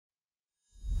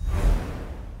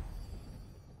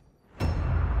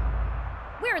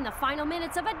We're in the final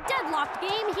minutes of a deadlocked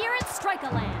game here at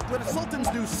Strikaland. Where the Sultan's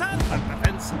new Sandtrap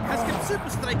defense has kept Supa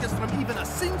Strikas from even a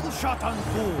single shot on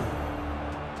goal.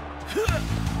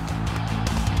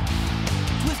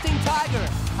 Twisting Tiger,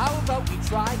 how about we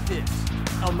try this?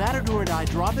 El Matador and I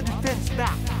draw the defense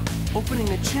back, opening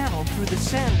a channel through the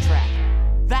Sandtrap.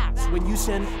 That's when you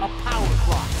send a power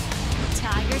cross.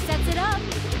 Tiger sets it up.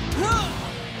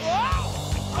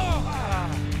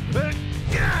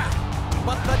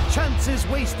 But the chance is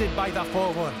wasted by the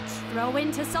forwards. Throw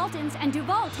into Sultans and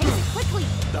Duval takes it quickly.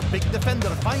 The big defender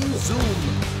finds zoom.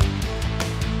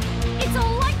 It's a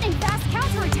lightning-fast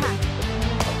counterattack.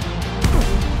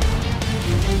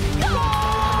 Goal!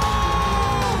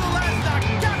 And the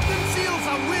captain seals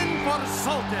a win for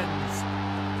Sultans.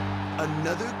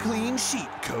 Another clean sheet,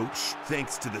 Coach,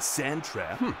 thanks to the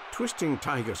Sandtrap. Twisting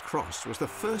Tiger's cross was the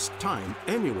first time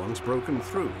anyone's broken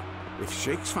through. If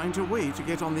Shakes finds a way to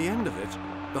get on the end of it,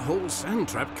 the whole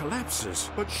Sandtrap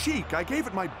collapses. But Sheik, I gave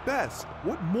it my best.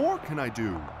 What more can I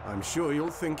do? I'm sure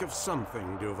you'll think of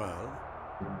something, Duval.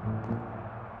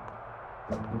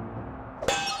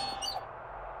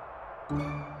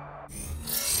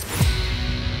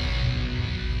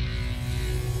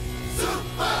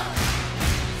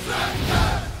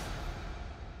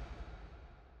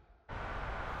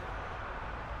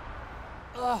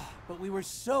 But we were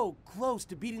so close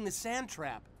to beating the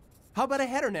Sandtrap. How about a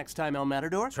header next time, El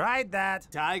Matador? Tried that.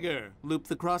 Tiger, loop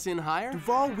the cross in higher.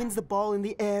 Duval wins the ball in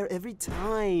the air every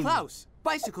time. Klaus,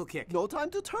 bicycle kick. No time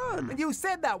to turn. You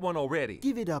said that one already.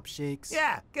 Give it up, Shakes.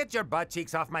 Yeah, get your butt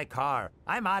cheeks off my car.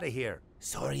 I'm out of here.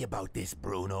 Sorry about this,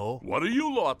 Bruno. What are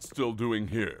you lot still doing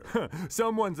here?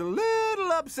 Someone's a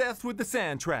little obsessed with the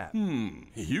Sandtrap.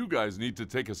 You guys need to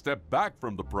take a step back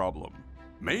from the problem.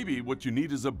 Maybe what you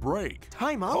need is a break.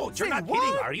 Time out. Oh, you're not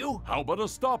kidding, are you? How about a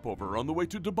stopover on the way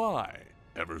to Dubai?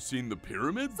 Ever seen the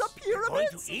pyramids? The Going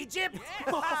pyramids? to Egypt?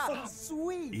 Oh,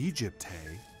 sweet. Egypt,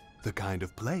 hey? The kind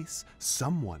of place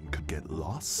someone could get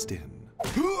lost in.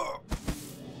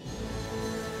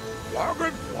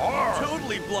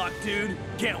 Totally blocked, dude.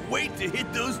 Can't wait to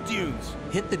hit those dunes.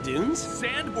 Hit the dunes?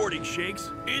 Sandboarding,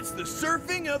 Shakes. It's the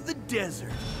surfing of the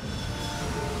desert.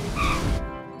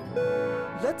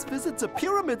 Let's visit the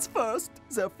pyramids first.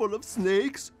 They're full of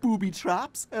snakes, booby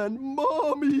traps, and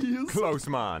mummies. Close,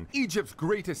 man. Egypt's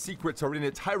greatest secrets are in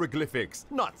its hieroglyphics,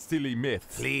 not silly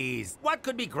myths. Please. What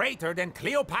could be greater than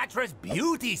Cleopatra's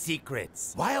beauty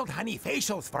secrets? Wild honey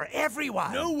facials for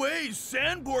everyone. No way,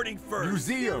 sandboarding first.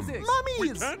 Museum. We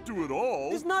Mummies! can't do it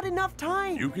all. There's not enough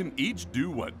time. You can each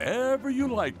do whatever you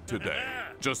like today.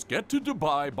 Just get to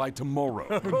Dubai by tomorrow.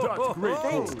 That's great.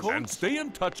 Thanks, Coach. Coach. And stay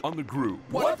in touch on the group.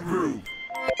 What group?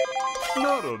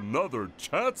 Not another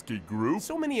Chatsky group.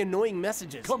 So many annoying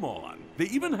messages. Come on. They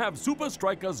even have Supa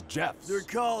Strikas GIFs. They're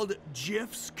called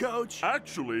GIFs, Coach.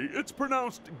 Actually, it's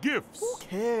pronounced GIFs. Who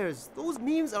cares? Those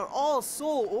memes are all so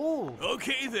old.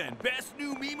 Okay then, best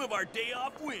new meme of our day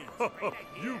off wins.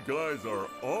 You guys are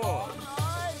on.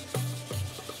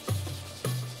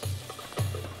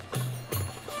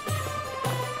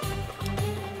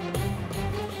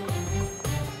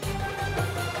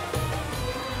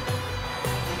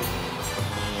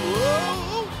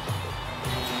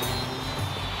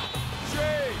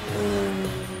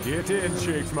 Get in,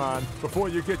 Shakes, man, before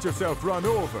you get yourself run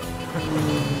over.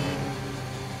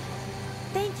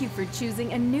 Thank you for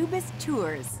choosing Anubis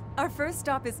Tours. Our first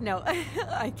stop is no,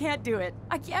 I can't do it.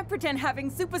 I can't pretend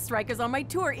having Supa Strikas on my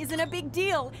tour isn't a big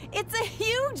deal. It's a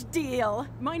huge deal.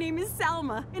 My name is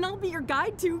Salma, and I'll be your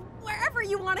guide to wherever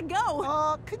you want to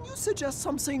go. Can you suggest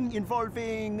something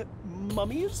involving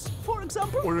mummies, for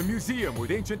example? Or a museum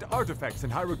with ancient artifacts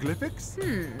and hieroglyphics?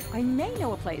 I may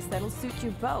know a place that'll suit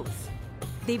you both.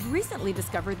 They've recently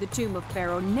discovered the tomb of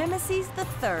Pharaoh Nemeses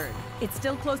III. It's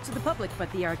still closed to the public,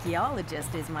 but the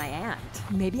archaeologist is my aunt.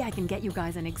 Maybe I can get you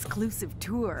guys an exclusive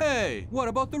tour. Hey, what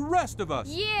about the rest of us?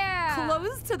 Yeah!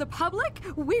 Closed to the public?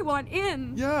 We want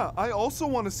in. Yeah, I also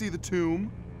want to see the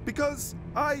tomb. Because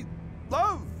I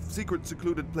love secret,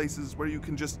 secluded places where you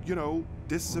can just, you know,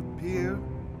 disappear.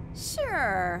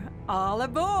 Sure. All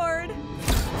aboard.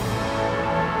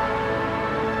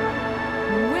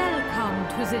 Welcome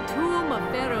to the tomb of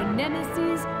Pharaoh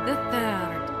Nemeses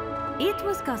III. It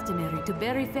was customary to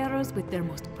bury pharaohs with their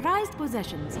most prized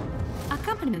possessions.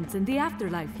 Accompaniments in the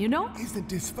afterlife, you know? Isn't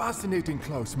this fascinating,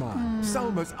 Klaus, man?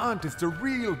 Salma's aunt is the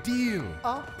real deal.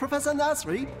 Professor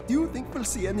Nasri, do you think we'll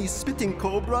see any spitting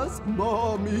cobras,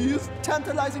 mummies,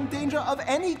 tantalizing danger of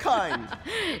any kind?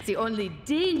 The only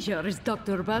danger is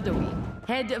Dr. Badawi,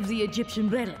 head of the Egyptian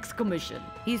Relics Commission.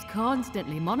 He's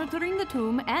constantly monitoring the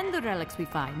tomb and the relics we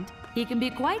find. He can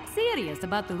be quite serious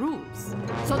about the rules.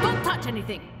 So don't touch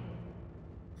anything.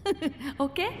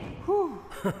 Okay?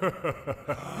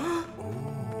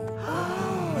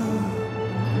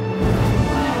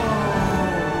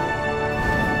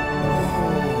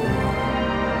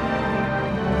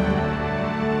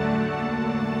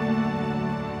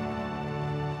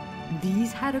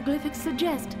 These hieroglyphics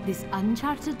suggest this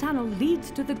uncharted tunnel leads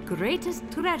to the greatest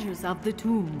treasures of the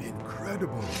tomb.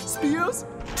 Incredible. Spears?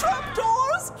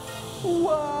 Trapdoors?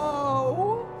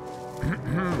 Wow!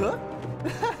 Huh?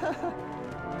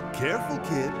 Careful,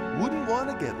 kid. Wouldn't want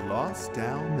to get lost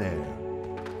down there.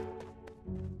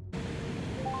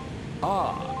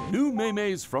 Ah, new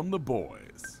memes from the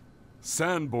boys.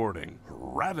 Sandboarding,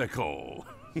 radical.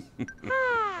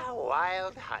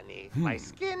 Wild honey. My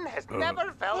skin has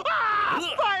never felt...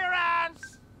 Fire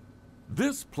ants!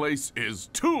 This place is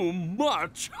too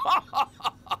much.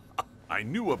 I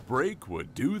knew a break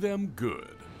would do them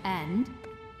good. And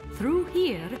through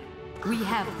here, we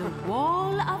have the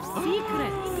Wall of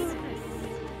Secrets.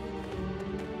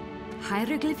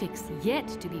 Hieroglyphics yet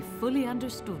to be fully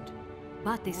understood.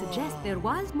 But they suggest there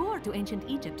was more to ancient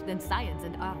Egypt than science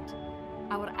and art.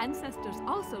 Our ancestors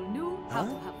also knew how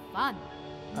to have fun.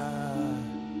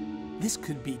 This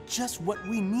could be just what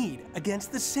we need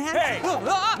against the sand. Hey!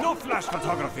 No flash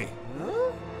photography!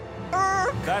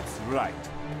 That's right.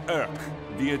 ERC,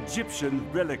 the Egyptian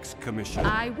Relics Commission.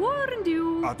 I warned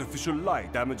you. Artificial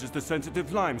light damages the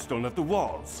sensitive limestone of the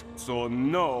walls, so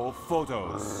no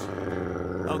photos.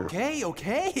 Okay.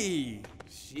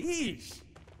 Sheesh.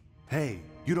 Hey,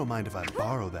 you don't mind if I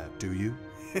borrow that, do you?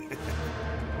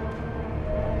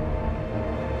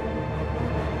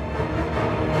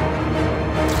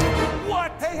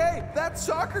 What? Hey, that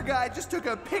soccer guy just took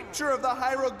a picture of the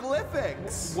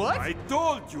hieroglyphics. What? I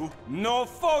told you, no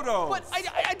photos! But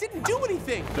I didn't do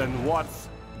anything. Then what's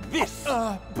this?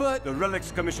 But... The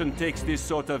Relics Commission takes this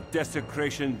sort of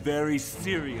desecration very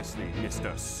seriously,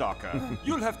 Mr. Soccer.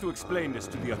 You'll have to explain this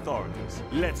to the authorities.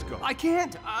 Let's go. I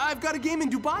can't. I've got a game in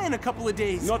Dubai in a couple of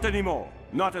days. Not anymore.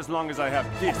 Not as long as I have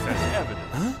this as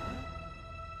evidence.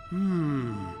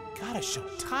 Gotta show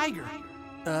Tiger.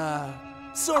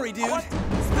 Sorry, dude. What?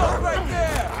 Stop right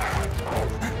there!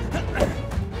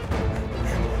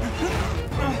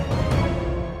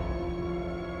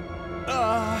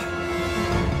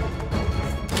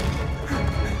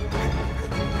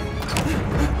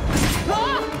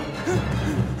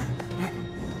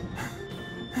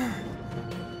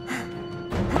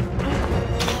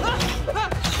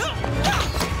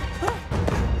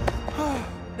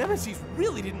 Nemesis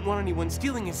really didn't want anyone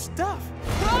stealing his stuff.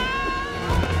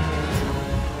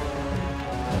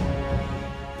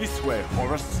 This way,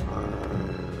 Horace.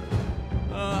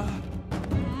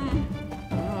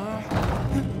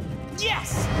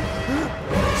 Yes!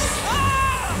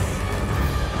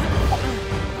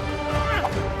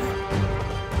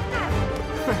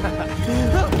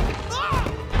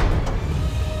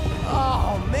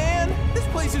 Oh, man! This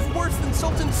place is worse than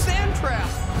Sultan's Sandtrap!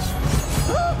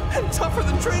 And tougher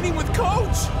than training with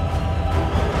Coach!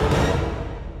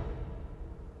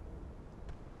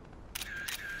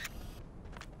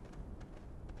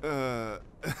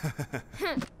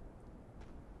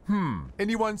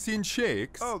 Anyone seen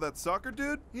Shakes? Oh, that soccer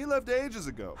dude? He left ages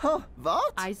ago. Huh,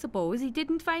 what? I suppose he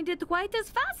didn't find it quite as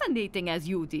fascinating as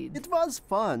you did. It was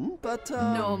fun, but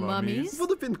No mummies. It would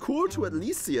have been cool to at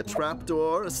least see a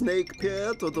trapdoor, a snake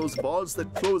pit, or those walls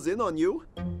that close in on you.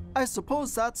 I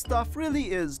suppose that stuff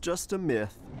really is just a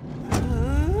myth.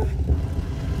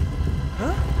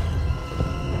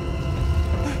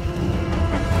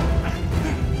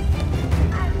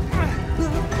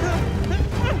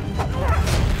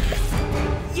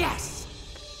 Yes!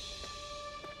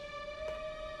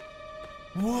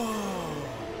 Whoa!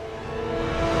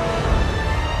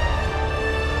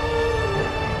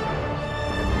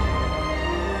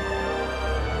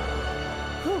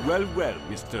 Well,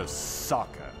 Mr.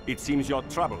 Soccer. It seems your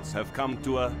troubles have come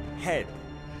to a head.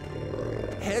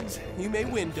 Heads, you may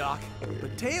win, Doc.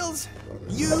 But tails,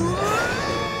 you...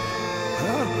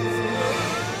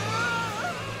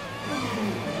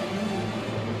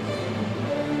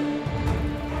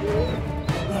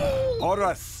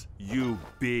 Horace, you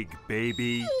big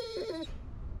baby.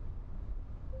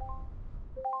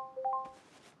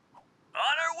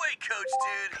 On our way, Coach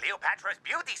Dude. Cleopatra's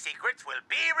beauty secrets will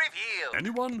be revealed.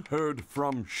 Anyone heard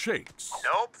from Shakes?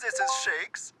 Nope, this is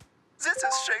Shakes. This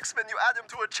is Shakes when you add him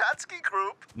to a Chatsky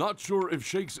group. Not sure if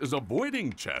Shakes is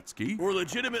avoiding Chatsky. We're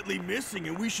legitimately missing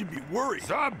and we should be worried.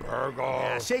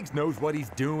 Yeah, Shakes knows what he's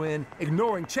doing.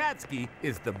 Ignoring Chatsky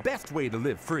is the best way to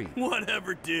live free.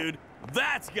 Whatever, dude.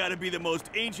 That's gotta be the most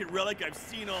ancient relic I've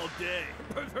seen all day.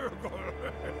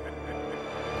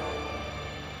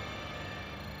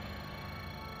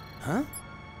 Huh?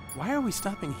 Why are we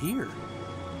stopping here?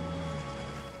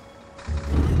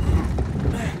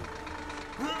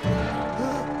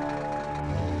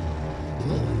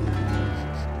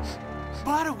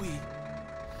 Badawi!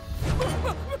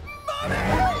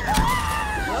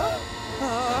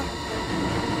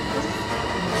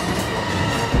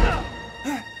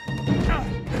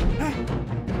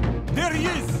 There he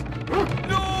is!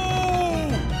 No!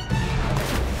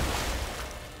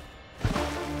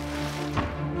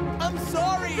 I'm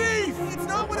sorry! Thief! It's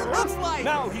not what it looks like!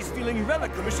 Now he's stealing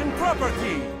Relic Commission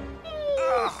property!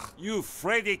 Ugh, you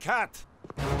Freddy cat!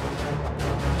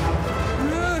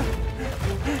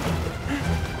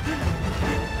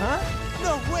 Huh?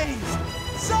 No ways!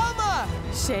 Sama!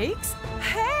 Shakes?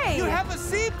 Hey! You have a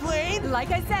seaplane! Like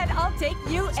I said, I'll take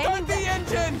you Start the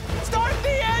engine! Start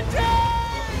the engine!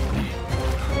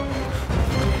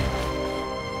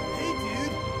 Hey,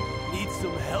 dude. Need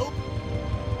some help?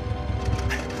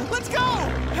 Let's go!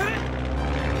 Huh?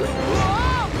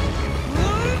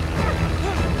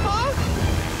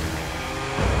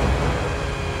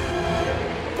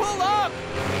 Pull up!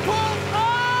 Pull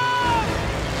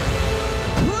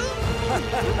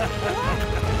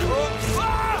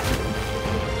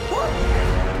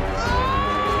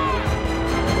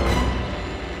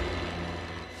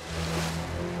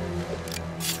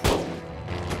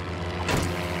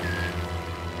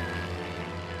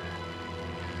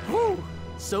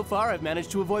So far, I've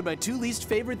managed to avoid my two least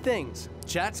favorite things,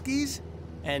 chat skis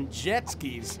and jet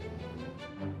skis.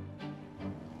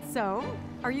 So,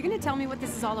 are you going to tell me what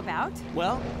this is all about?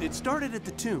 Well, it started at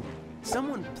the tomb.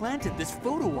 Someone planted this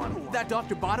photo on me. That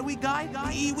Dr. Badawi guy,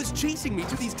 he was chasing me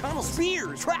through these tunnels.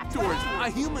 Spears, trapdoors, a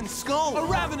human skull, a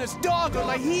ravenous dog on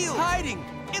my heels, hiding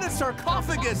in a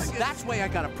sarcophagus. That's why I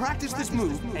gotta practice this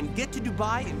move and get to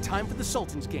Dubai in time for the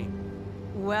Sultan's game.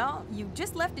 Well, you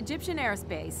just left Egyptian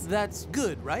airspace. That's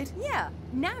good, right? Yeah,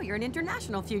 now you're an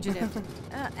international fugitive.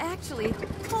 Actually,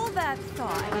 hold that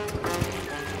thought.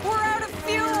 We're out of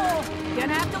fuel!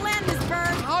 Gonna have to land this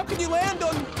bird. How can you land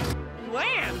on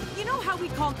land? You know how we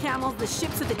call camels the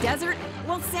ships of the desert?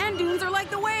 Well, sand dunes are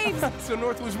like the waves. So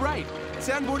North was right.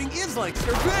 Sandboarding is like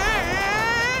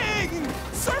surfing!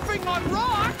 Surfing on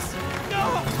rocks!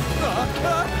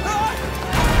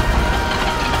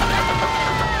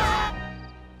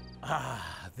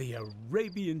 Ah, the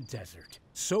Arabian desert.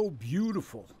 So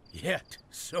beautiful, yet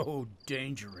so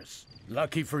dangerous.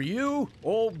 Lucky for you,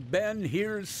 old Ben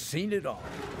here's seen it all.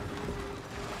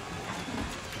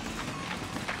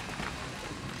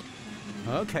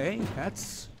 Okay,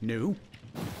 that's new.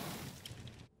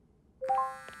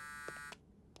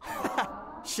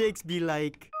 Shakes be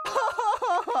like,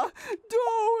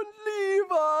 don't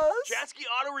leave us! Chatsky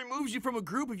auto removes you from a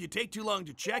group if you take too long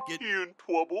to check it. In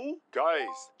trouble? Guys,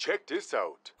 check this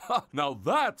out. Ha, now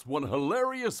that's one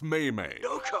hilarious Maymay.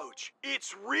 No, Coach,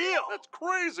 it's real. That's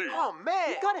crazy. Oh man,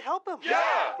 you gotta help him.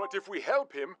 Yeah, but if we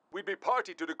help him, we'd be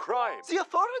party to the crime. The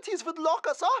authorities would lock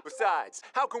us up. Besides,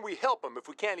 how can we help him if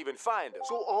we can't even find him?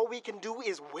 So all we can do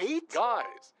is wait?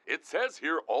 Guys, it says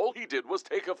here all he did was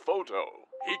take a photo.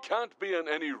 He can't be in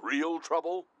any real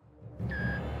trouble.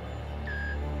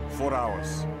 4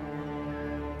 hours.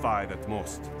 5 at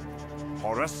most.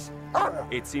 Horace?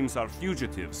 It seems our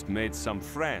fugitives made some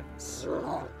friends.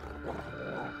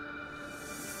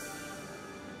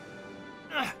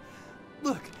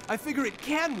 Look, I figure it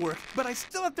can work, but I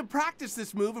still have to practice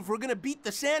this move if we're gonna beat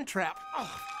the Sandtrap.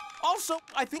 Also,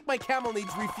 I think my camel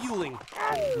needs refueling.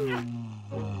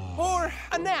 Or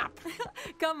a nap.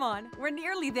 Come on, we're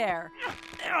nearly there.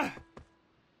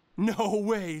 No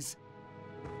ways.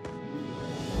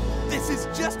 This is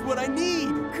just what I need.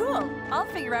 Cool. I'll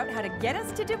figure out how to get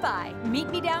us to Dubai. Meet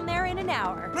me down there in an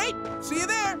hour. Great. See you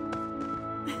there.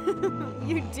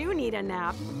 You do need a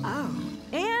nap. Oh.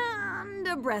 And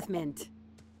a breath mint.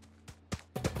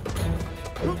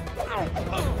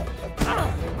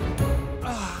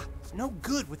 It's no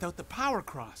good without the power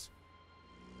cross.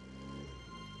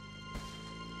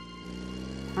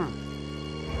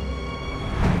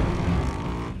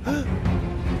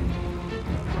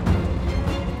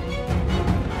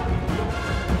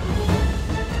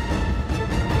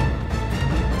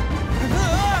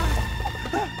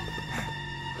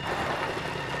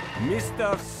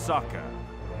 Mr. Soccer.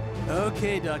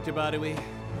 Okay, Dr. Badawi.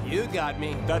 You got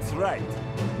me. That's right.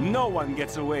 No one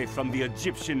gets away from the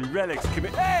Egyptian Relics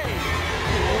Commision. Hey!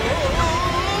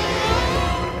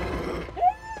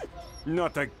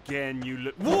 Not again,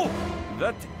 you Whoa!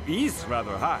 That is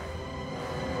rather high.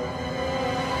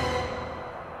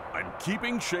 I'm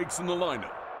keeping Shakes in the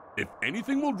lineup. If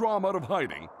anything will draw him out of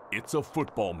hiding, it's a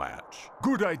football match.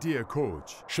 Good idea,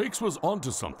 Coach. Shakes was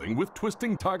onto something with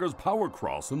twisting Tiger's power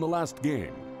cross in the last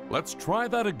game. Let's try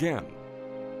that again.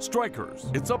 Strikers,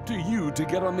 it's up to you to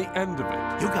get on the end of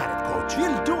it. You got it, Coach.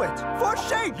 We'll do it! For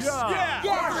Shakes!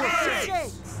 Yeah!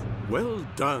 Shakes! Well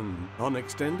done on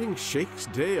extending Shakes'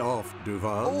 day off,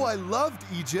 Duval. Oh, I loved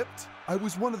Egypt. I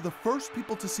was one of the first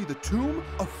people to see the tomb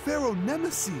of Pharaoh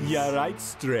Nemeses. Yeah, right,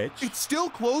 Stretch. It's still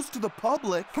closed to the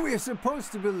public. We're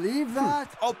supposed to believe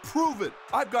that? I'll prove it.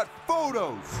 I've got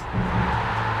photos.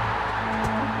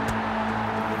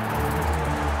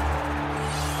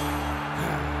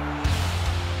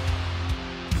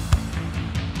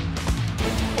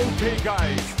 Okay,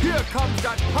 guys, here comes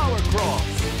that power cross.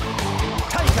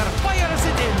 Tiger fires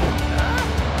it in.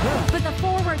 But the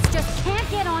forwards just can't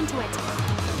get onto it.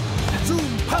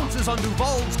 Zoom pounces on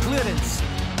Duval's clearance.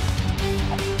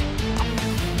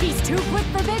 He's too quick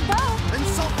for Big Bo. And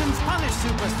Sultan's punish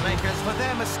Supa Strikas for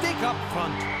their mistake up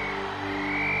front.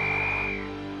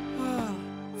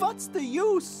 What's the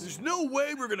use? There's no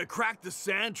way we're gonna crack the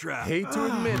Sandtrap. Hate to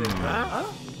admit it, huh?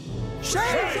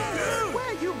 Shakes!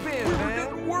 Where you been,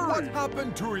 man? What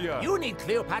happened to you? You need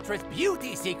Cleopatra's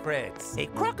beauty secrets. A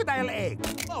crocodile egg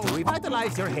to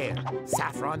revitalize your hair.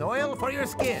 Saffron oil for your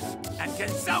skin. And can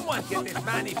someone get this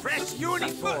man a fresh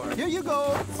uniform? Here you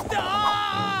go.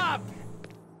 Stop!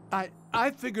 I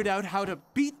figured out how to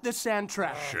beat the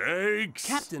Sandtrap. Shakes!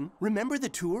 Captain, remember the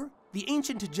tour? The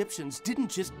ancient Egyptians didn't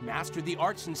just master the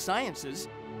arts and sciences,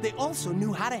 they also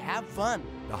knew how to have fun.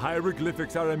 The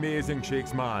hieroglyphics are amazing,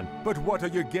 Shakes man. But what are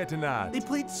you getting at? They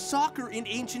played soccer in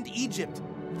ancient Egypt.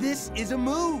 This is a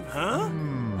move. Huh?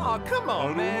 Oh, come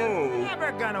on, man.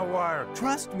 Never gonna work.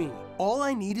 Trust me, all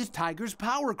I need is Tiger's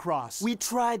power cross. We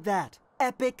tried that.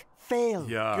 Epic fail.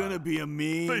 Yeah. Gonna be a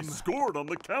meme. They scored on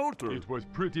the counter. It was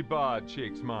pretty bad,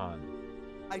 Shakes man.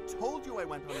 I told you I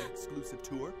went on an exclusive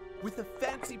tour with a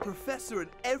fancy professor and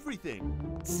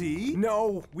everything. See?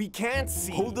 No, we can't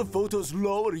see. Hold the photos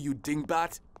lower, you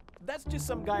dingbat. That's just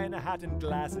some guy in a hat and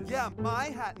glasses. Yeah, my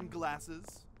hat and glasses.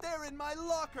 They're in my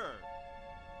locker.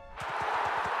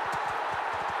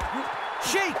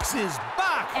 Shakes is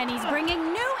back. And he's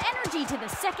bringing new energy to the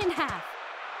second half.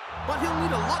 But he'll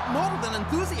need a lot more than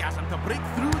enthusiasm to break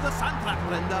through the Sandtrap,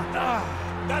 Brenda.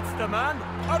 That's the man.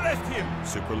 Arrest him.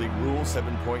 Super League Rule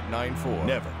 7.94.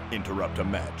 Never interrupt a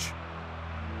match.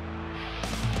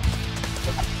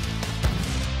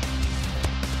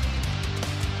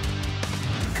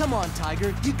 Come on,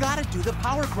 Tiger, you gotta do the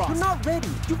power cross. You're not ready.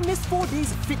 You've missed 4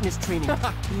 days of fitness training.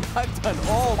 I've done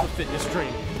all the fitness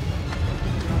training.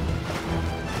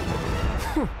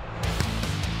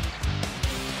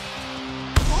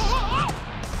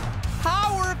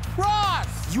 Power cross!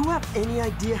 You have any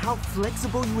idea how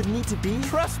flexible you would need to be?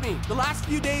 Trust me, the last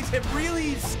few days have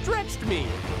really stretched me.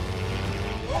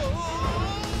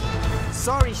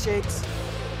 Sorry, Shakes.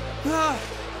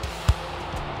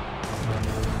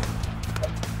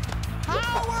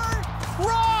 Power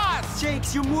cross!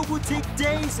 Shakes, your move would take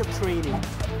days of training.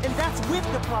 And that's with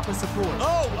the proper support.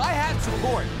 Oh, I had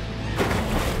support.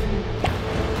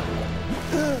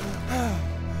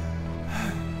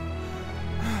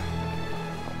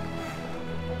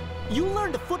 You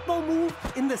learned a football move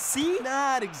in the sea?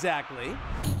 Not exactly.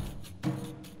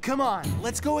 Come on,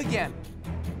 let's go again.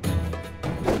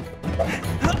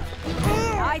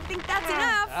 I think that's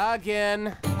enough.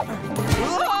 Again.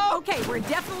 Okay, we're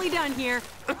definitely done here.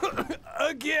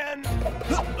 Again.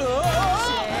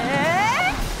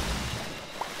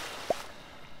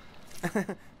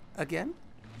 Again?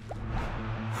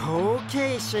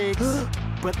 Okay, Shakes.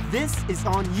 But this is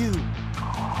on you.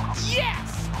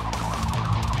 Yes!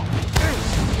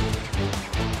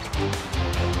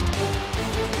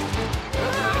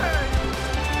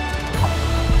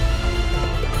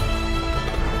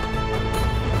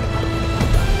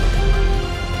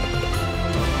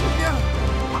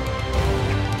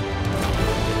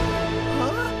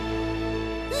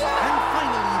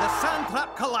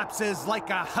 Collapses like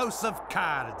a house of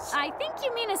cards. I think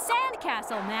you mean a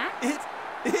sandcastle, Matt.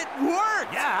 It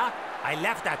worked! Yeah, I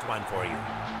left that one for you.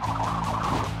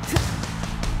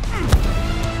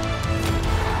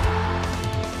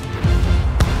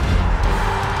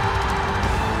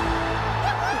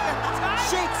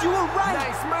 Shakes, you were right!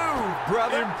 Nice move,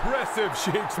 brother. Impressive,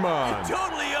 Shakes man. You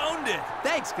totally owned it.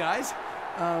 Thanks, guys.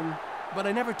 But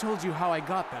I never told you how I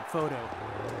got that photo.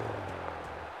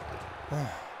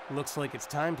 Looks like it's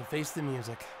time to face the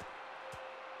music.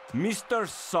 Mr.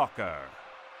 Soccer.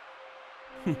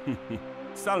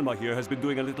 Salma here has been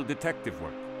doing a little detective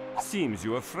work. Seems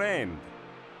you are framed.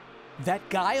 That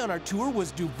guy on our tour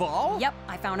was Duval? Yep,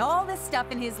 I found all this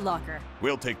stuff in his locker.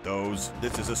 We'll take those.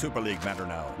 This is a Super League matter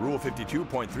now. Rule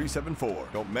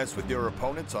 52.374. Don't mess with your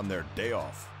opponents on their day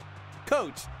off.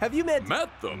 Coach, have you met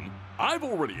them? I've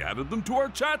already added them to our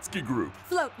Chatsky group.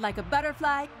 Float like a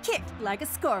butterfly, kick like a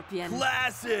scorpion.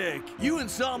 Classic! You and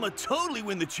Salma totally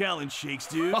win the challenge, Shakes,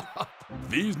 dude.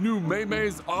 These new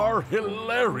Maymays are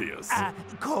hilarious.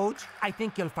 Coach, I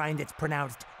think you'll find it's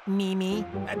pronounced Mimi,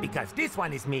 because this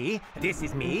one is me, this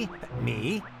is me,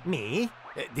 me.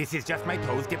 This is just my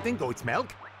toes dipped in goat's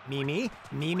milk. Me.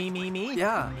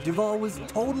 Yeah, Duval was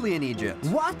totally in Egypt.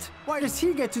 What? Why does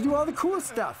he get to do all the cool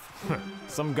stuff?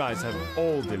 Some guys have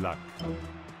all the luck.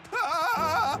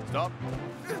 Stop.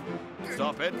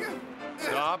 Stop it.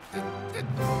 Stop.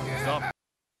 Stop.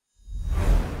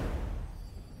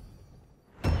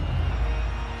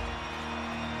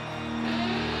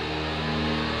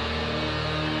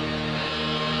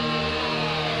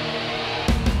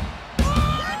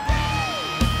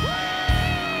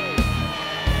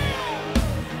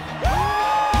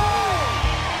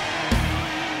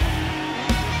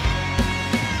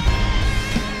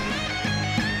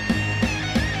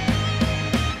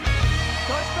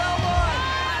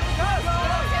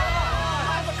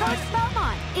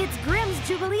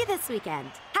 This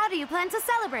weekend. How do you plan to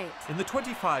celebrate? In the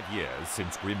 25 years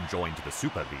since Grimm joined the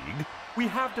Super League, we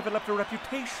have developed a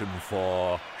reputation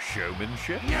for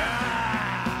showmanship.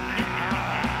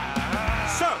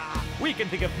 So, we can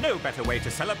think of no better way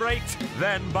to celebrate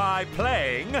than by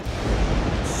playing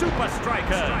Supa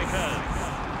Strikas.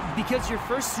 Because your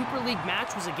first Super League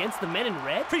match was against the men in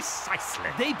red? Precisely.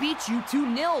 They beat you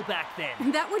 2-0 back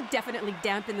then. That would definitely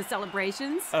dampen the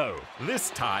celebrations. Oh,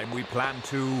 this time we plan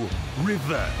to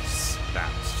reverse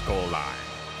that scoreline.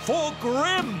 For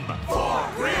Grimm! For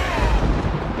Grimm!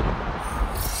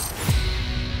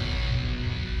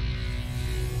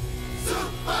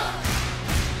 Supa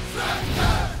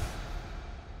Strikas!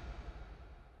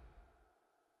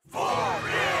 For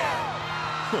real!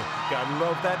 Gotta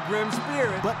love that Grimm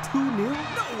spirit. But 2-0?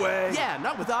 No way! Yeah,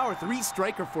 not with our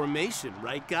 3-striker formation,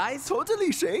 right, guys?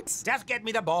 Totally, Shakes. Just get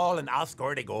me the ball and I'll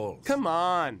score the goals. Come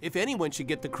on. If anyone should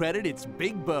get the credit, it's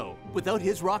Big Bo. Without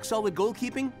his rock-solid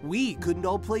goalkeeping, we couldn't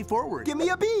all play forward. Give me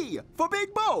a B for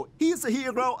Big Bo. He's the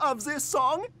hero of this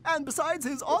song, and besides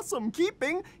his awesome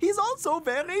keeping, he's also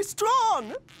very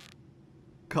strong.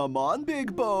 Come on,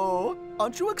 Big Bo.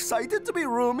 Aren't you excited to be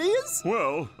roomies?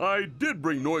 Well, I did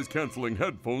bring noise-canceling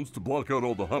headphones to block out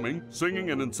all the humming,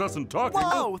 singing, and incessant talking.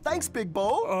 Wow, thanks, Big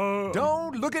Bo.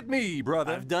 Don't look at me,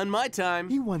 brother. I've done my time.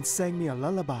 He once sang me a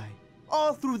lullaby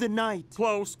all through the night.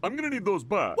 Klaus, I'm gonna need those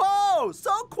back. Whoa,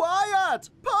 so quiet.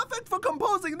 Perfect for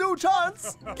composing new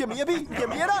chants. Give me a B, give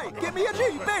me an I, give me a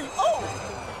G, B, O.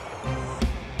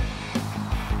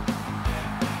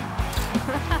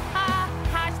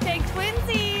 Hashtag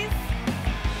twinsies.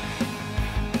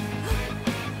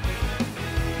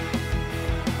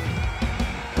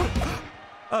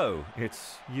 Oh,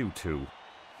 it's you two.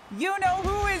 You know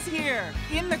who is here,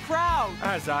 in the crowd.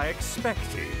 As I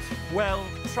expected. Well,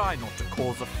 try not to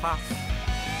cause a fuss.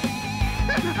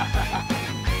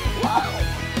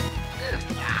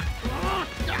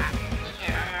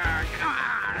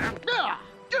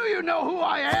 Do you know who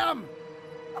I am?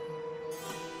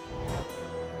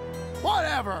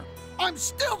 Whatever. I'm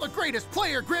still the greatest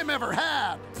player Grimm ever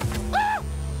had.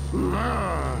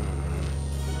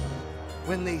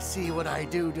 When they see what I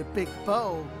do to Big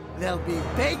Bo, they'll be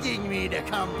begging me to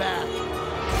come back.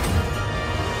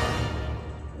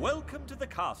 Welcome to the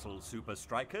castle, Supa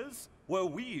Strikas, where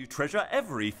we treasure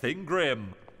everything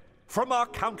Grimm. From our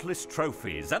countless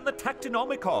trophies and the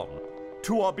Tactinomicon,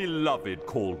 to our beloved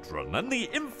cauldron and the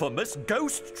infamous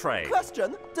ghost train.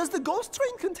 Question, does the ghost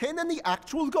train contain any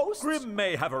actual ghosts? Grimm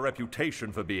may have a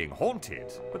reputation for being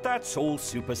haunted, but that's all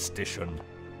superstition.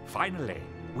 Finally,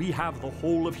 we have the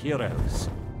Hall of Heroes.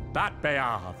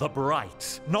 Batbear, the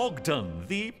bright. Nogden,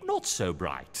 the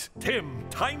not-so-bright. Tim,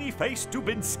 tiny-faced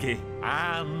Dubinsky.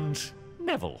 And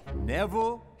Neville.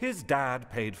 Neville? His dad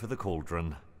paid for the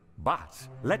cauldron. But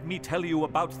let me tell you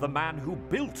about the man who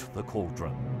built the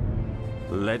cauldron.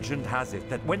 Legend has it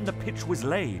that when the pitch was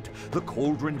laid, the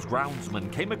cauldron's groundsman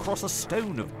came across a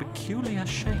stone of peculiar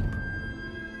shape.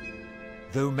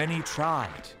 Though many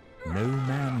tried, no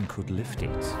man could lift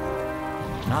it.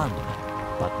 None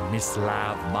but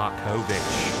Mislav Markovich.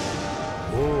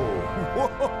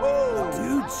 Whoa!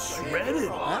 Dude, shredded.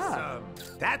 Awesome.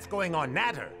 That's going on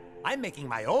natter. I'm making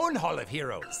my own Hall of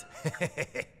Heroes.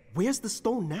 Where's the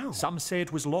stone now? Some say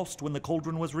it was lost when the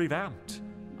cauldron was revamped.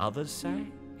 Others say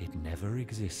it never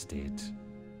existed.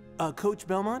 Coach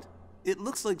Belmont, It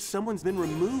looks like someone's been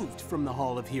removed from the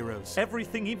Hall of Heroes.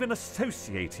 Everything even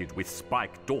associated with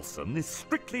Spike Dawson is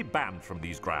strictly banned from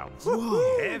these grounds.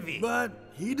 Heavy. But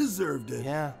he deserved it.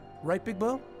 Yeah. Right, Big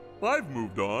Bo? I've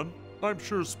moved on. I'm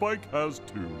sure Spike has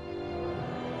too.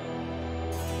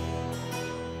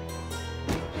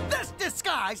 This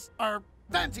disguise, or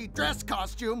fancy dress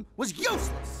costume, was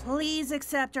useless. Please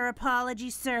accept our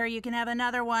apology, sir. You can have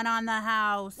another one on the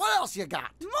house. What else you got?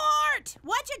 Mort!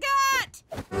 What you got?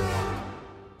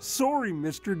 Sorry,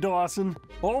 Mr. Dawson.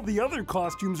 All the other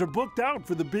costumes are booked out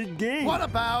for the big game. What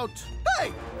about... Hey,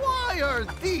 why are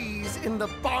these in the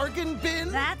bargain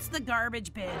bin? That's the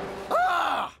garbage bin.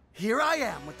 Ah! Here I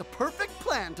am with the perfect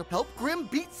plan to help Grim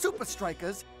beat Supa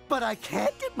Strikas, but I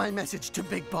can't get my message to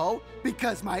Big Bo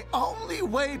because my only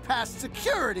way past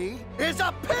security is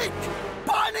a pink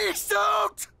bunny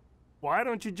suit! Why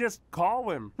don't you just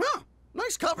call him? Huh,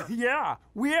 nice cover. Yeah,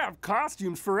 we have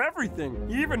costumes for everything,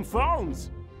 even phones.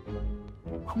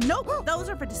 Nope, those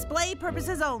are for display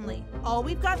purposes only. All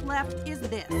we've got left is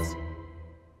this.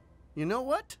 You know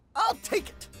what? I'll take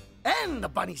it. And the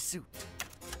bunny suit.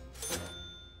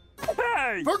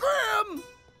 Hey! For Grim!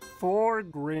 For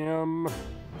Grim.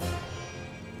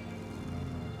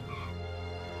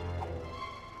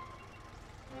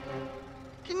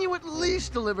 Can you at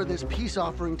least deliver this peace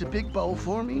offering to Big Bo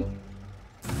for me?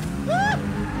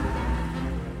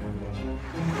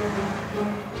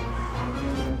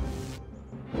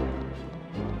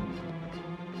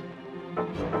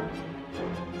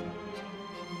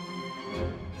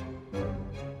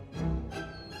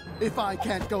 If I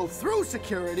can't go through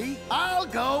security, I'll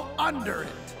go under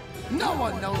it. No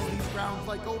one knows these grounds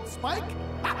like old Spike.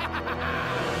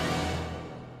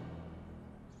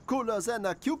 Cooler than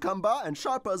a cucumber and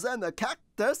sharper than a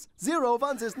cactus, Zero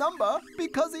wants his number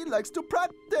because he likes to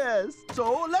practice.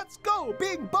 So let's go,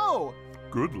 Big Bo!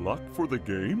 Good luck for the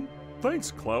game? Thanks,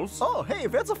 Klaus. Oh, hey,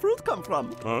 where's the fruit come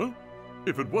from? Huh?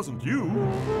 If it wasn't you,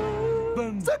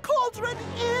 then... The cauldron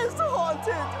is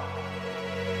haunted!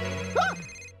 Ah!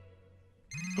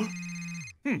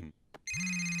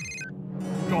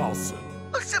 Dawson.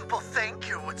 A simple thank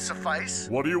you would suffice.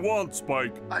 What do you want,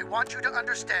 Spike? I want you to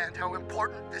understand how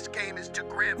important this game is to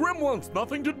Grim. Grim wants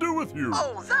nothing to do with you.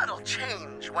 Oh, that'll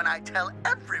change when I tell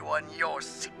everyone your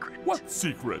secret. What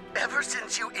secret? Ever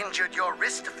since you injured your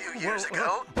wrist a few years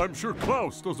ago... I'm sure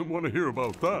Klaus doesn't want to hear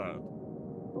about that.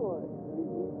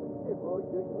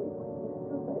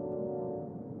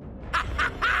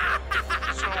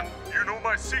 So, you know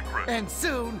my secret? And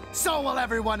soon, so will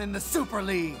everyone in the Super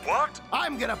League. What?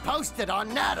 I'm gonna post it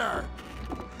on Natter.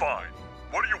 Fine.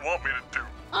 What do you want me to do?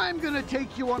 I'm gonna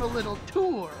take you on a little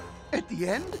tour. At the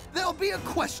end, there'll be a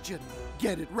question.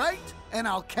 Get it right, and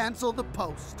I'll cancel the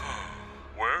post.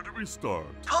 Where do we start?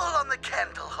 Pull on the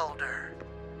candle holder.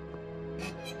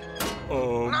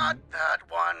 Not that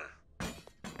one.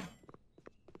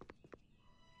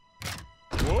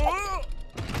 Whoa!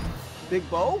 Big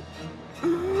Bo?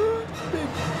 Big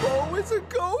Bo is a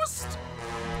ghost?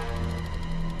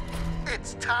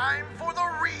 It's time for the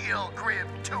real Grim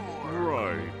tour.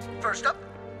 Right. First up,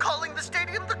 calling the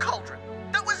stadium the Cauldron.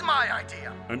 That was my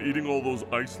idea. And eating all those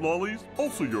ice lollies?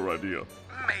 Also your idea.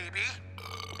 Maybe.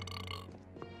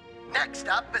 Next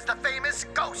up is the famous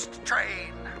Ghost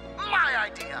Train. My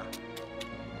idea.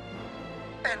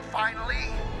 And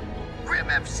finally, Grim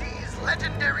FC's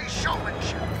legendary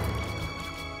showmanship.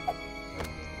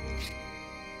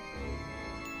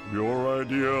 Your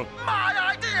idea. My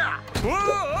idea!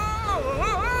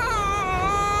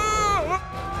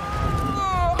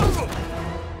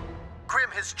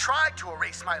 Grim has tried to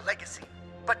erase my legacy,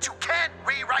 but you can't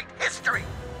rewrite history.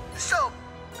 So,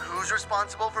 who's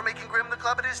responsible for making Grim the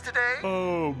club it is today?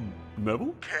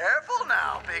 Neville? Careful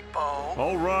now, Big Bo.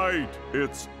 All right,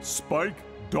 it's Spike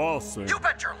Dawson. You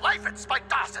bet your life it's Spike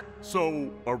Dawson.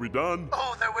 So, are we done?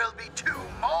 Oh, there will be 2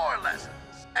 more lessons.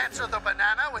 Answer the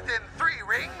banana within 3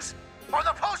 rings, or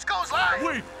the post goes live!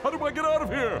 Wait, how do I get out of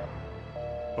here?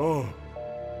 Oh.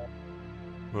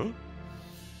 Huh?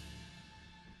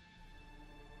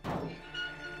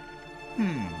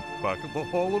 Back at the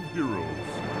Hall of Heroes.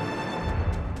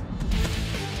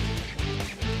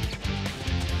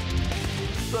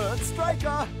 Third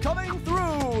striker coming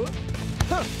through!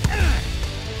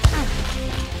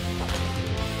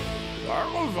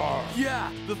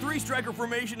 Yeah, the 3-striker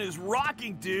formation is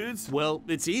rocking, dudes. Well,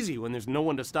 it's easy when there's no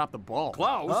one to stop the ball.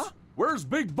 Klaus, Huh? where's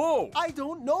Big Bo? I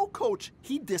don't know, Coach.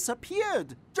 He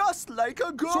disappeared, just like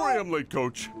a ghost. Sorry I'm late,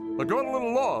 Coach. I got a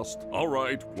little lost. All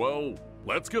right, well,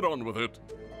 let's get on with it.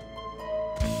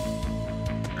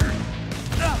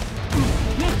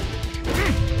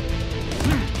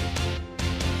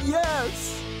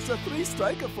 Yes! The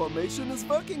three-striker formation is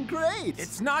working great.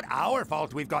 It's not our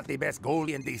fault we've got the best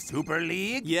goalie in the Super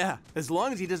League. Yeah, as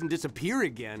long as he doesn't disappear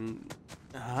again.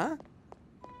 Huh?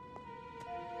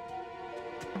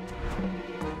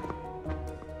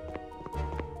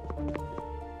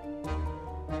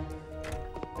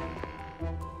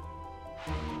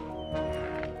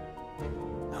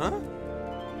 Huh?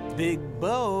 Big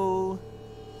Bo.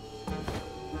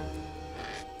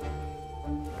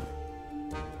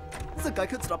 The guy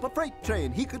could stop a freight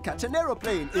train. He could catch an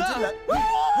aeroplane. Get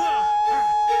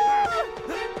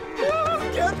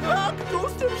back,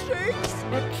 Ghost of Shakes!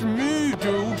 That's me,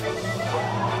 dude.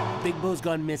 Big Bo's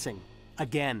gone missing.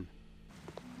 Again.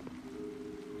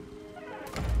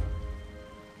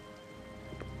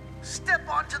 Step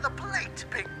onto the plate,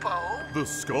 Big Bo. The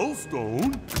Skull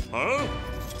Stone? Huh?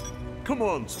 Come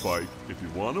on, Spike. If you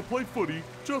want to play footy,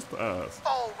 just ask.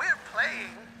 Oh, we're playing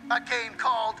a game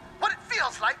called What It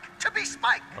Feels Like to Be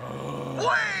Spike.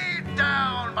 Weighed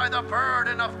down by the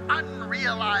burden of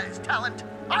unrealized talent,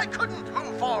 I couldn't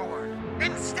move forward.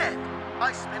 Instead,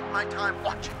 I spent my time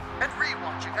watching and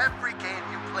rewatching every game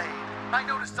you played. I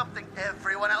noticed something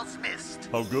everyone else missed.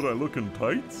 How good I look in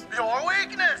tights? Your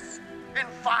weakness! In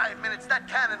 5 minutes, that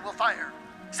cannon will fire.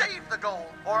 Save the goal,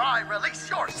 or I release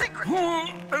your secret.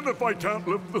 And if I can't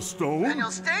lift the stone? Then you'll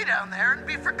stay down there and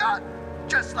be forgotten,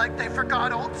 just like they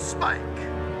forgot old Spike.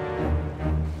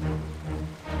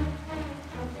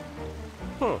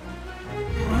 Huh.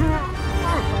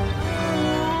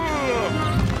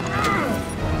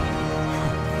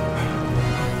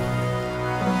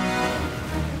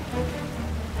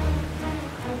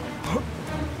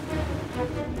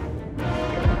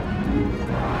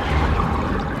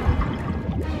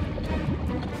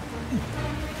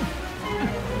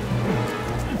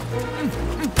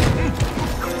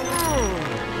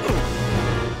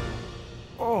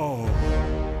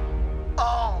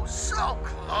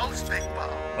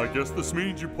 I guess this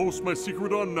means you post my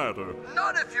secret on Natter.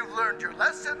 Not if you've learned your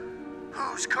lesson.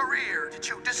 Whose career did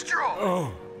you destroy?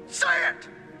 Oh. Say it!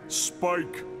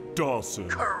 Spike Dawson.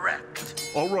 Correct.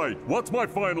 All right, what's my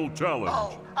final challenge?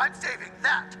 Oh, I'm saving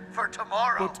that for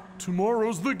tomorrow. But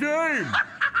tomorrow's the game!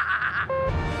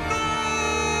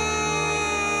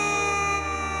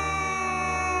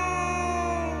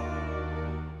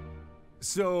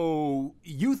 So,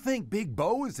 you think Big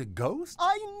Bo is a ghost?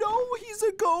 I know he's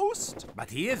a ghost. But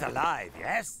he is alive,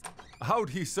 yes?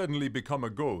 How'd he suddenly become a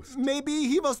ghost? Maybe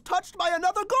he was touched by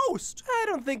another ghost. I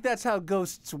don't think that's how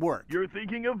ghosts work. You're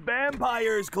thinking of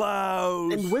vampires,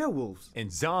 Klaus. And werewolves.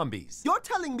 And zombies. You're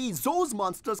telling me those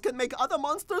monsters can make other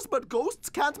monsters, but ghosts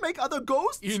can't make other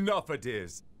ghosts? Enough it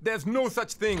is. There's no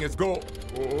such thing as ghost.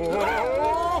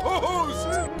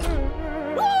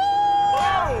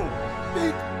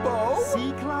 Big Bo?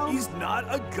 See, Klaus? He's not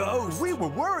a ghost. We were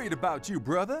worried about you,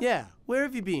 brother. Yeah, where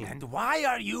have you been? And why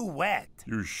are you wet?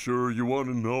 You sure you want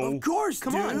to know? Of course,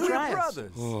 Come on, try us.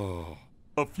 brothers.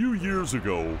 A few years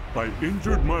ago, I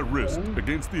injured my wrist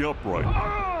against the upright.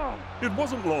 It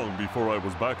wasn't long before I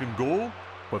was back in goal,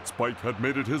 but Spike had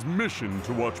made it his mission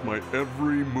to watch my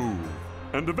every move.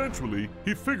 And eventually,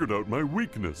 he figured out my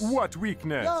weakness. What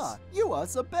weakness? Yeah, you are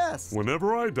the best.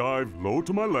 Whenever I dive low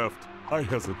to my left, I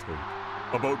hesitate.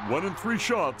 About 1 in 3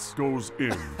 shots goes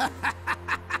in.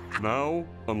 Now,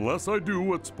 unless I do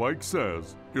what Spike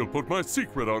says, he'll put my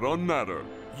secret out on Natter.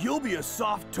 You'll be a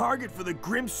soft target for the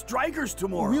Grim Strikers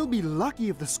tomorrow. We'll be lucky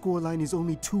if the scoreline is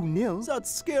only 2-0.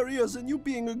 That's scarier than you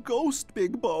being a ghost,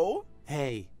 Big Bo.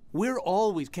 Hey, we're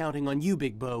always counting on you,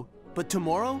 Big Bo. But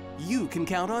tomorrow, you can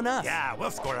count on us. Yeah,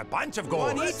 we'll score a bunch of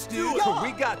goals. One each, dude. Yeah.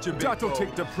 We got you, Big That'll Bo.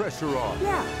 Take the pressure off.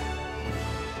 Yeah.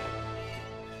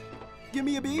 Give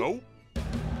me a B. Nope.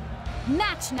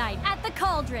 Match night at the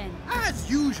Cauldron. As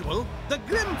usual, the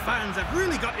Grim fans have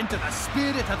really got into the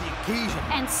spirit of the occasion.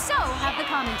 And so have the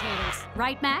commentators.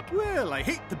 Right, Mac? Well, I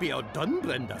hate to be outdone,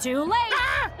 Brenda. Too late!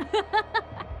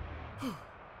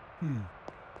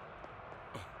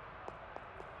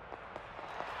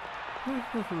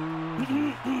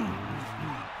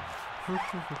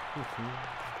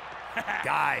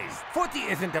 Guys, footy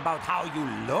isn't about how you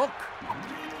look.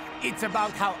 It's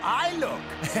about how I look.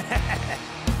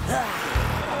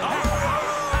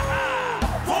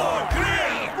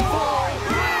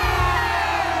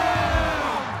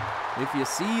 If you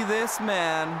see this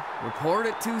man, report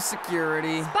it to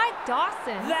security. Spike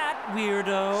Dawson. That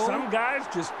weirdo. Some guys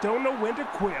just don't know when to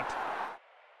quit.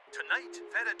 Tonight,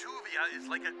 Vedatuvia is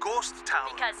like a ghost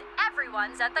town. Because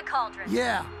everyone's at the Cauldron.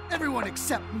 Yeah, everyone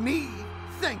except me.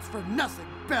 Thanks for nothing,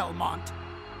 Belmont.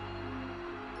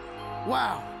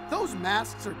 Wow, those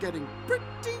masks are getting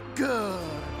pretty good.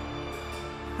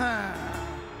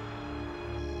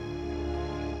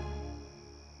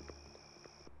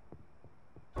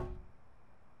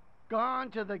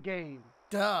 gone to the game.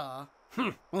 Duh.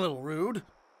 A little rude.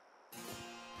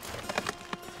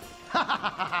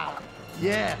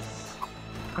 Yes.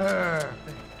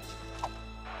 Perfect.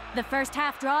 The first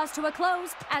half draws to a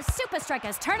close as Supa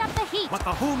Strikas turn up the heat. But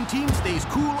the home team stays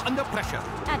cool under pressure.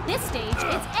 At this stage,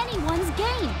 it's anyone's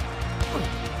game.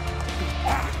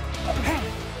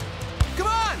 Come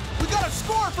on! We got a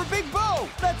score for Big Bo!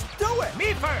 Let's do it!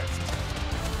 Me first!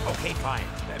 Okay, fine.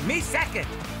 Me second!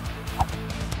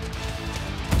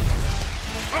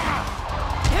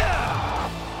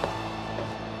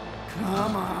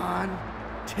 Come on.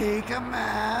 Take a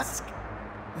mask.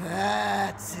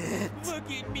 That's it.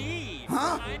 Look at me!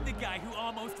 Huh? I'm the guy who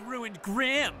almost ruined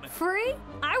Grim. Free?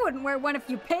 I wouldn't wear one if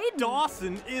you paid me.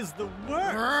 Dawson is the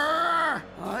worst.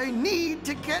 I need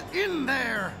to get in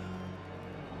there.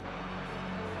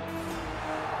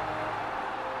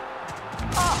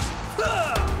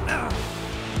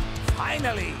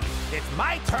 Finally! It's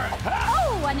my turn!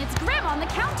 Oh, and it's Grim on the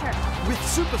counter. With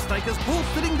Supa Strikas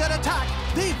bolstering their attack,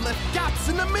 they've left gaps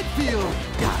in the midfield.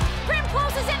 Grim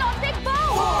closes in on Big Bo.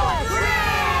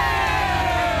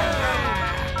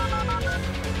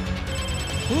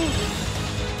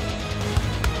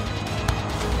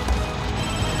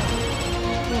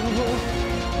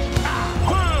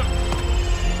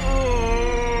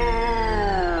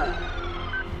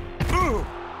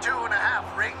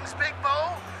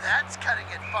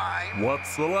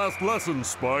 What's the last lesson,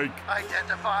 Spike?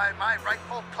 Identify my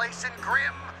rightful place in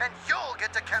Grim, and you'll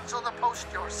get to cancel the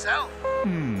post yourself.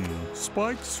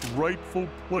 Spike's rightful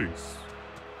place.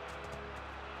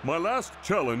 My last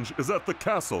challenge is at the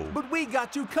castle. But we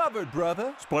got you covered,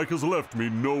 brother. Spike has left me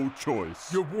no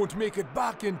choice. You won't make it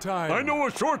back in time. I know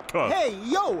a shortcut. Hey,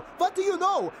 yo, what do you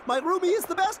know? My roomie is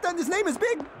the best and his name is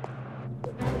Big.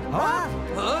 Huh?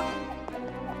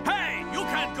 Hey, you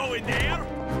can't go in there!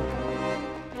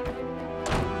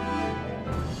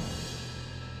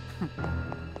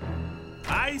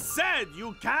 I said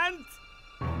you can't!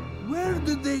 Where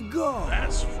did they go?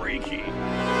 That's freaky.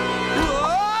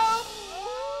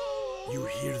 You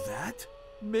hear that?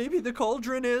 Maybe the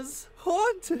cauldron is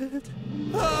haunted.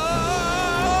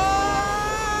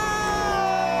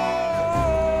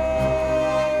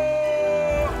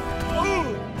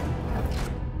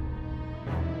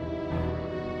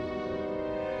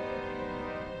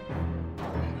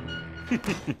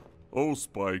 Oh,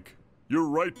 Spike. Your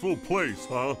rightful place,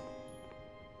 huh?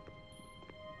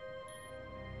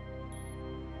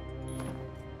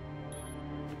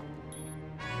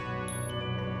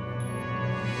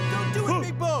 Don't do it,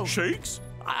 Big Bo! Shakes?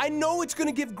 I know it's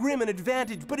gonna give Grim an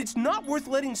advantage, but it's not worth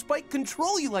letting Spike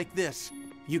control you like this.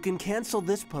 You can cancel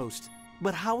this post,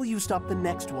 but how will you stop the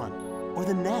next one? Or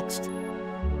the next?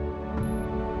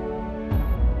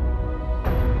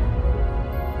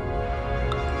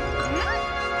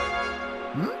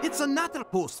 It's another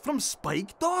post from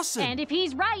Spike Dawson. And if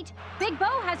he's right, Big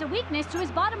Bo has a weakness to his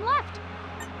bottom left.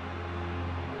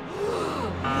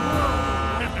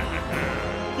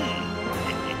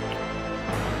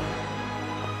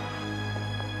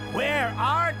 Where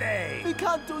are they? We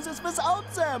can't do this without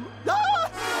them.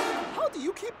 Ah! How do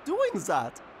you keep doing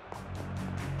that?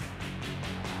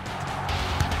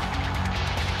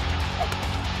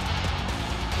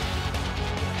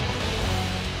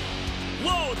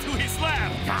 Low to his left!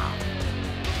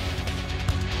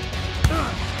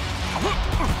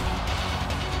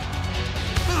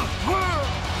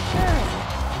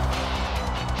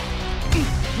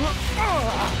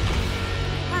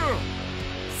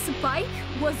 Spike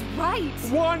was right.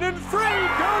 1 and 3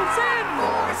 goes in!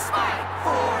 For Spike!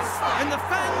 And the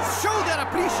fans show their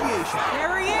appreciation.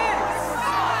 There he is!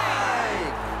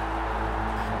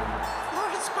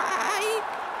 For Spike!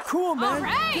 Cool, man. All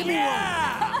right. Give me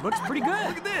one. Looks pretty good.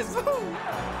 Look at this.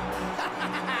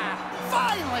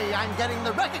 Finally, I'm getting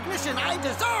the recognition I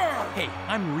deserve! Hey,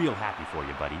 I'm real happy for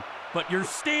you, buddy. But you're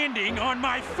standing on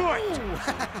my foot!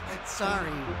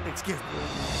 Sorry, excuse me.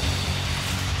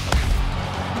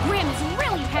 Grim is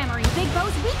really hammering Big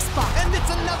Bo's weak spot. And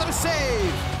it's another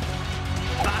save.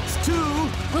 That's 2.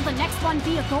 Will the next one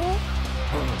be a goal?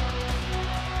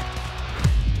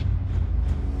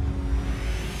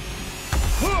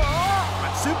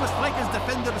 But Supa Strikas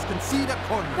defenders concede a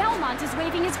corner. Belmont is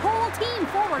waving his whole team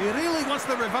forward. He really wants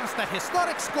to reverse the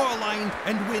historic scoreline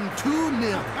and win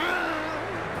 2-0.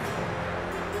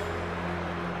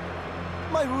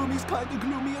 My roomie's kinda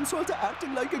gloomy and sorta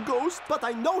acting like a ghost, but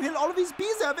I know he'll always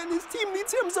be there when his team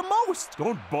needs him the most.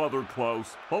 Don't bother,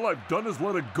 Klaus. All I've done is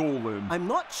let a goal in. I'm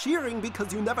not cheering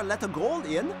because you never let a goal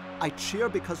in. I cheer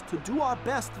because to do our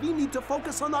best, we need to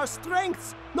focus on our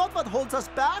strengths, not what holds us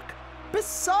back.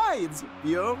 Besides,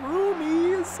 we're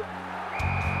roomies.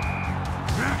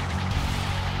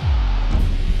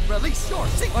 release your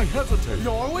secret. I hesitate.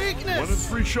 Your weakness. 1 in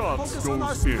 3 shots Focus on our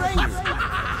goes in. strength.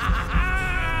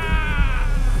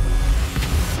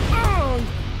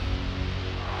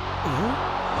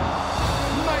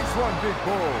 Nice one, Big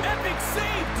Bo. Epic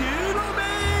save, dude!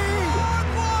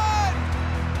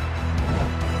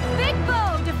 Big Bo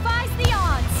defies the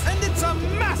odds. And it's a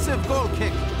massive goal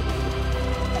kick.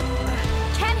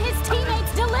 Can his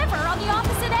teammates deliver on the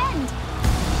opposite end?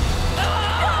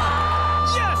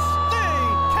 Yes, they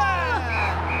can!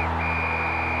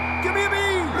 Give me a B!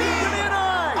 Give me an I!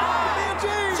 Give me a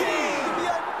G! Give me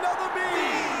another B!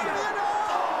 Give me an O!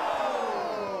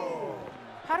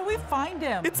 How do we find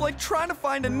him? It's like trying to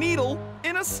find a needle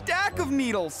in a stack of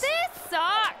needles. This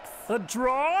sucks! A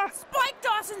draw? Spike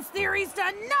Dawson's theory's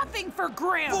done nothing for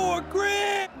Grim. For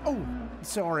Grim! Oh,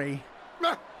 sorry.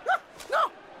 No,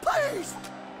 please!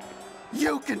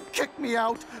 You can kick me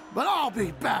out, but I'll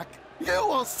be back. You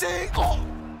will see. Oh.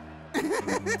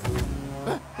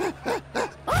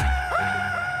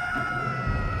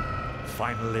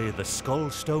 Finally, the Skull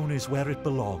Stone is where it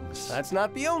belongs. That's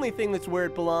not the only thing that's where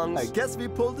it belongs. I guess we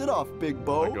pulled it off, Big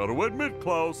Bo. I gotta admit,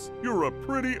 Klaus, you're a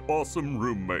pretty awesome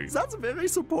roommate. That's very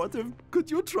supportive.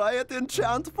 Could you try it in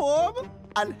chant form?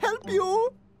 I'll help you.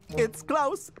 It's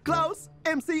Klaus. Klaus,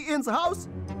 MC in the house.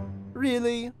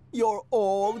 Really? You're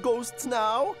all ghosts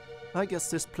now? I guess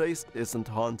this place isn't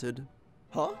haunted.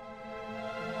 Huh?